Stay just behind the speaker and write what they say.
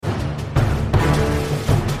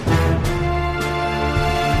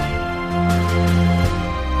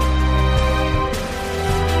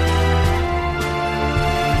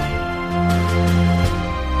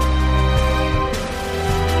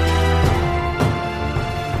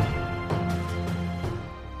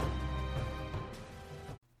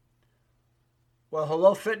Well,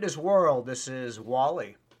 hello, fitness world. This is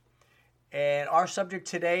Wally. And our subject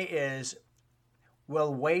today is: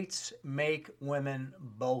 will weights make women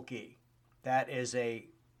bulky? That is a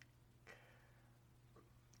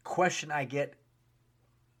question I get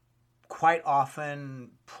quite often,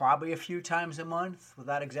 probably a few times a month,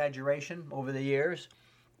 without exaggeration, over the years.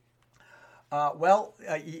 Uh, well,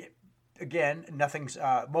 uh, Again,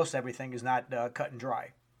 most everything is not cut and dry.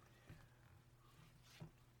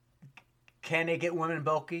 Can it get women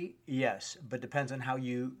bulky? Yes, but depends on how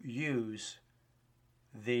you utilize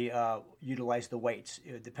the weights.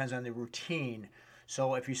 It depends on the routine.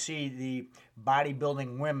 So if you see the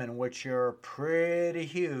bodybuilding women, which are pretty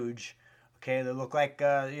huge, okay, they look like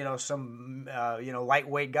some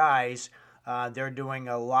lightweight guys. They're doing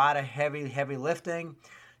a lot of heavy lifting.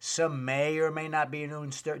 Some may or may not be doing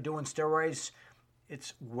steroids.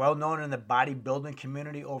 It's well known in the bodybuilding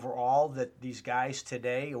community overall that these guys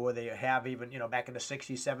today, or they have even back in the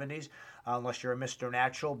 60s, 70s, unless you're a Mr.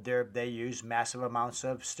 Natural, they use massive amounts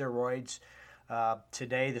of steroids.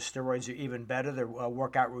 Today, the steroids are even better. Their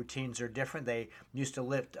workout routines are different. They used to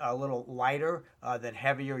lift a little lighter than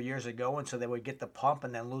heavier years ago, and so they would get the pump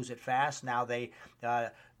and then lose it fast. Now they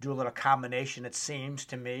do a little combination, it seems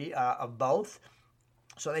to me, of both.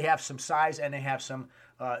 So they have some size and they have some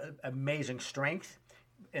amazing strength.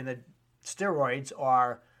 And the steroids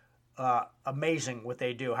are amazing what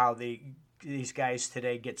they do, how these guys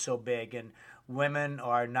today get so big. And women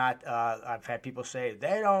are not, I've had people say,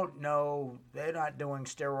 they don't know, they're not doing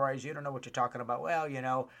steroids, you don't know what you're talking about. Well,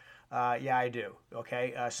 yeah, I do.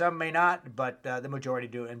 Okay, some may not, but the majority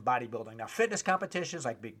do in bodybuilding. Now, fitness competitions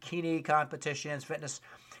like bikini competitions, fitness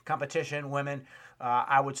competition, women,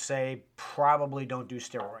 I would say probably don't do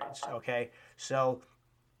steroids. Okay, so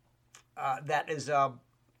that is,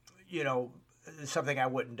 you know, something I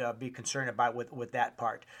wouldn't be concerned about with that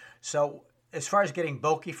part. So as far as getting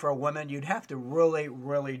bulky for a woman, you'd have to really,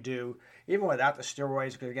 really do, even without the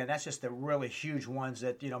steroids, because again, that's just the really huge ones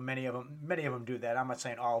that many of them do that. I'm not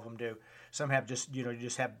saying all of them do. Some have just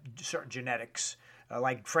have certain genetics,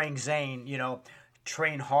 like Frank Zane,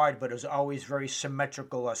 trained hard, but it was always very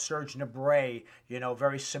symmetrical. Serge Nubret,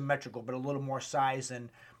 very symmetrical, but a little more size than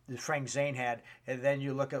Frank Zane had. And then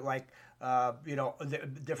you look at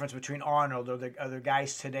the difference between Arnold or the other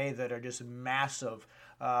guys today that are just massive.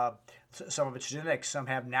 Some of it's genetics. Some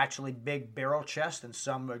have naturally big barrel chest, and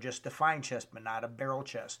some are just defined chest, but not a barrel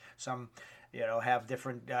chest. Some, have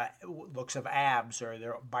different looks of abs, or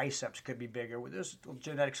their biceps could be bigger. There's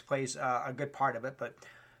genetics plays a good part of it, but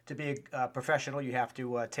to be a professional, you have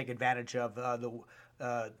to take advantage of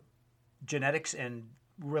the genetics and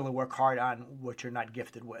really work hard on what you're not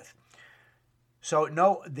gifted with. So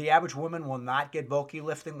no, the average woman will not get bulky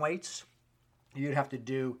lifting weights. You'd have to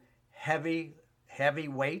do heavy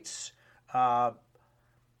weights,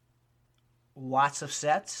 lots of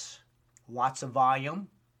sets, lots of volume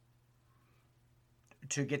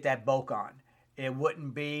to get that bulk on. It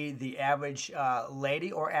wouldn't be the average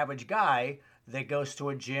lady or average guy that goes to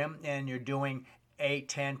a gym and you're doing 8,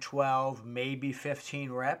 10, 12, maybe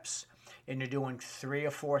 15 reps, and you're doing 3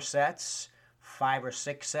 or 4 sets, 5 or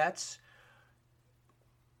 6 sets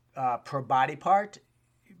per body part.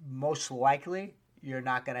 Most likely, you're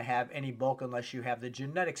not going to have any bulk unless you have the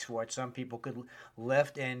genetics for it. Some people could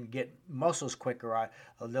lift and get muscles quicker.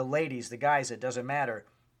 The ladies, the guys, it doesn't matter.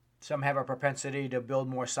 Some have a propensity to build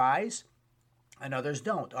more size, and others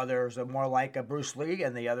don't. Others are more like a Bruce Lee,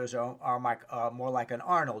 and the others are more like an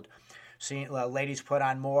Arnold. Ladies put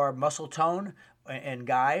on more muscle tone in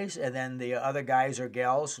guys, and then the other guys or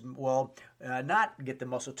gals will not get the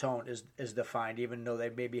muscle tone as defined, even though they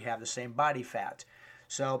maybe have the same body fat.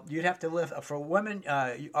 So you'd have to lift. For women,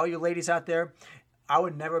 all you ladies out there, I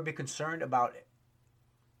would never be concerned about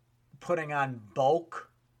putting on bulk,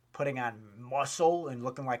 putting on muscle, and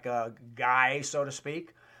looking like a guy, so to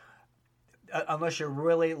speak, unless you're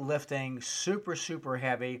really lifting super, super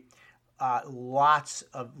heavy, lots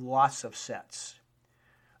of sets,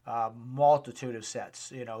 multitude of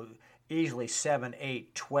sets, easily 7,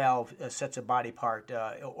 8, 12 sets of body part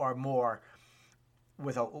or more,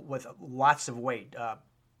 with lots of weight,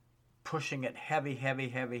 pushing it heavy.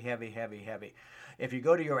 If you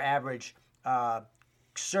go to your average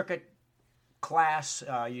circuit class,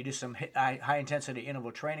 you do some high intensity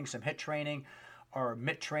interval training, some HIIT training, or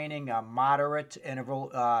MIT training, moderate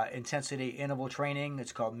interval intensity interval training.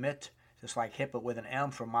 It's called MIT, just like HIIT but with an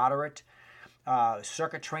M for moderate.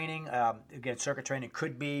 Circuit training, again, circuit training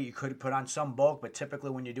you could put on some bulk, but typically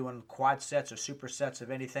when you're doing quad sets or super sets of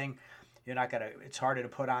anything, it's harder to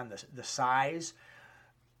put on the size.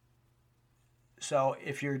 So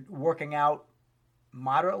if you're working out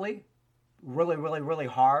moderately, really, really, really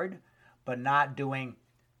hard, but not doing,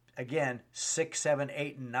 again, 6, 7,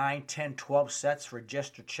 8, 9, 10, 12 sets for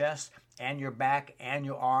just your chest and your back and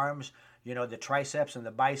your arms, the triceps and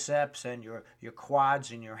the biceps and your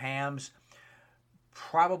quads and your hams.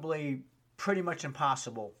 Probably pretty much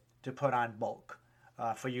impossible to put on bulk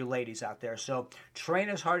for you ladies out there. So train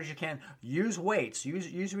as hard as you can. Use weights.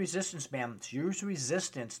 Use resistance bands. Use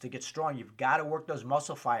resistance to get strong. You've got to work those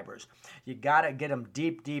muscle fibers. You got to get them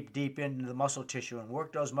deep, deep, deep into the muscle tissue and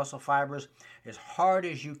work those muscle fibers as hard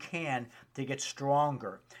as you can to get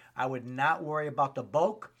stronger. I would not worry about the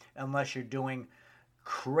bulk unless you're doing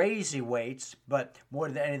crazy weights, but more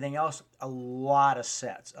than anything else, a lot of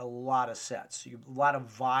sets, a lot of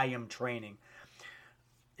volume training.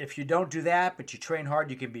 If you don't do that, but you train hard,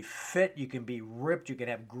 you can be fit, you can be ripped, you can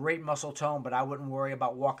have great muscle tone, but I wouldn't worry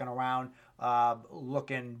about walking around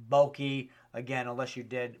looking bulky, again, unless you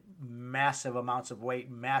did massive amounts of weight,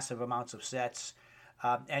 massive amounts of sets,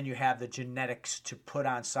 and you have the genetics to put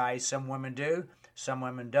on size. Some women do, some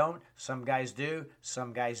women don't, some guys do,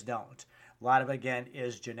 some guys don't. A lot of it, again,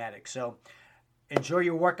 is genetics. So enjoy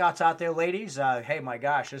your workouts out there, ladies. Hey, my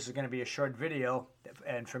gosh, this is going to be a short video.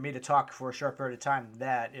 And for me to talk for a short period of time,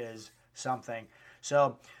 that is something.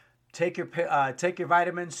 So take your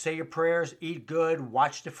vitamins, say your prayers, eat good,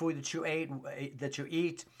 watch the food that you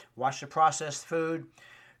eat, watch the processed food,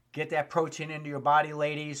 get that protein into your body,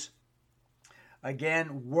 ladies.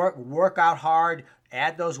 Again, work out hard.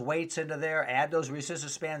 Add those weights into there. Add those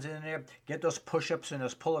resistance bands in there. Get those push-ups and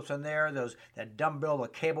those pull-ups in there. That dumbbell, the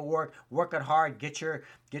cable work. Work it hard. Get your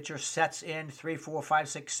sets in 3, 4, 5,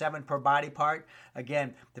 6, 7 per body part.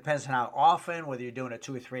 Again, depends on how often, whether you're doing it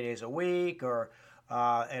 2 or 3 days a week, or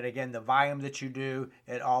and again the volume that you do.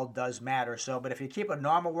 It all does matter. So, but if you keep a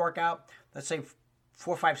normal workout, let's say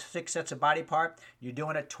 4, 5, 6 sets of body part, you're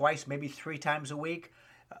doing it twice, maybe 3 times a week.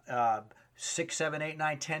 6, 7, 8,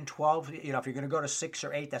 9, 10, 12. If you're going to go to 6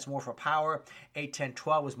 or 8, that's more for power. 8, 10,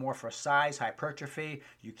 12 is more for size, hypertrophy.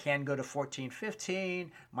 You can go to 14,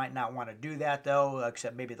 15. Might not want to do that, though,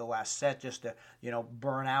 except maybe the last set just to,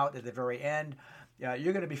 burn out at the very end.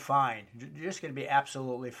 You're going to be fine. You're just going to be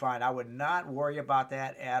absolutely fine. I would not worry about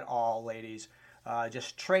that at all, ladies.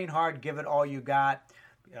 Just train hard. Give it all you got.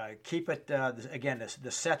 Keep it, again,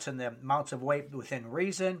 the sets and the amounts of weight within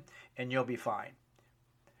reason, and you'll be fine.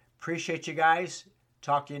 Appreciate you guys.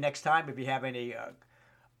 Talk to you next time. If you have any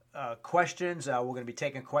questions, we're going to be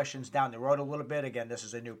taking questions down the road a little bit. Again, this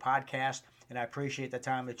is a new podcast, and I appreciate the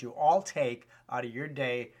time that you all take out of your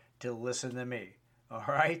day to listen to me. All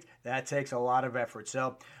right? That takes a lot of effort.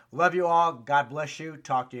 So, love you all. God bless you.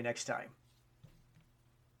 Talk to you next time.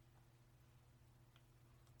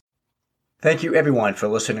 Thank you, everyone, for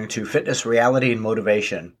listening to Fitness, Reality, and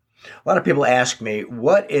Motivation. A lot of people ask me,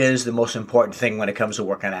 what is the most important thing when it comes to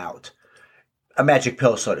working out? A magic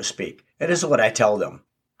pill, so to speak. And this is what I tell them.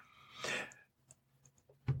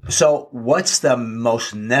 So what's the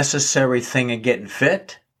most necessary thing in getting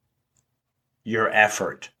fit? Your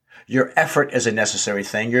effort. Your effort is a necessary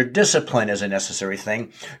thing. Your discipline is a necessary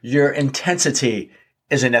thing. Your intensity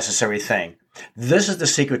is a necessary thing. This is the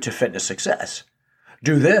secret to fitness success.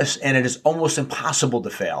 Do this, and it is almost impossible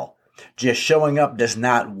to fail. Just showing up does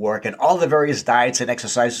not work, and all the various diets and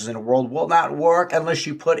exercises in the world will not work unless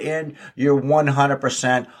you put in your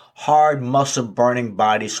 100% hard muscle burning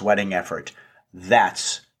body sweating effort.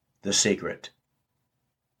 That's the secret.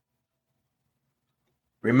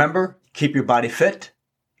 Remember, keep your body fit.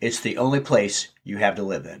 It's the only place you have to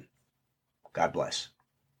live in. God bless.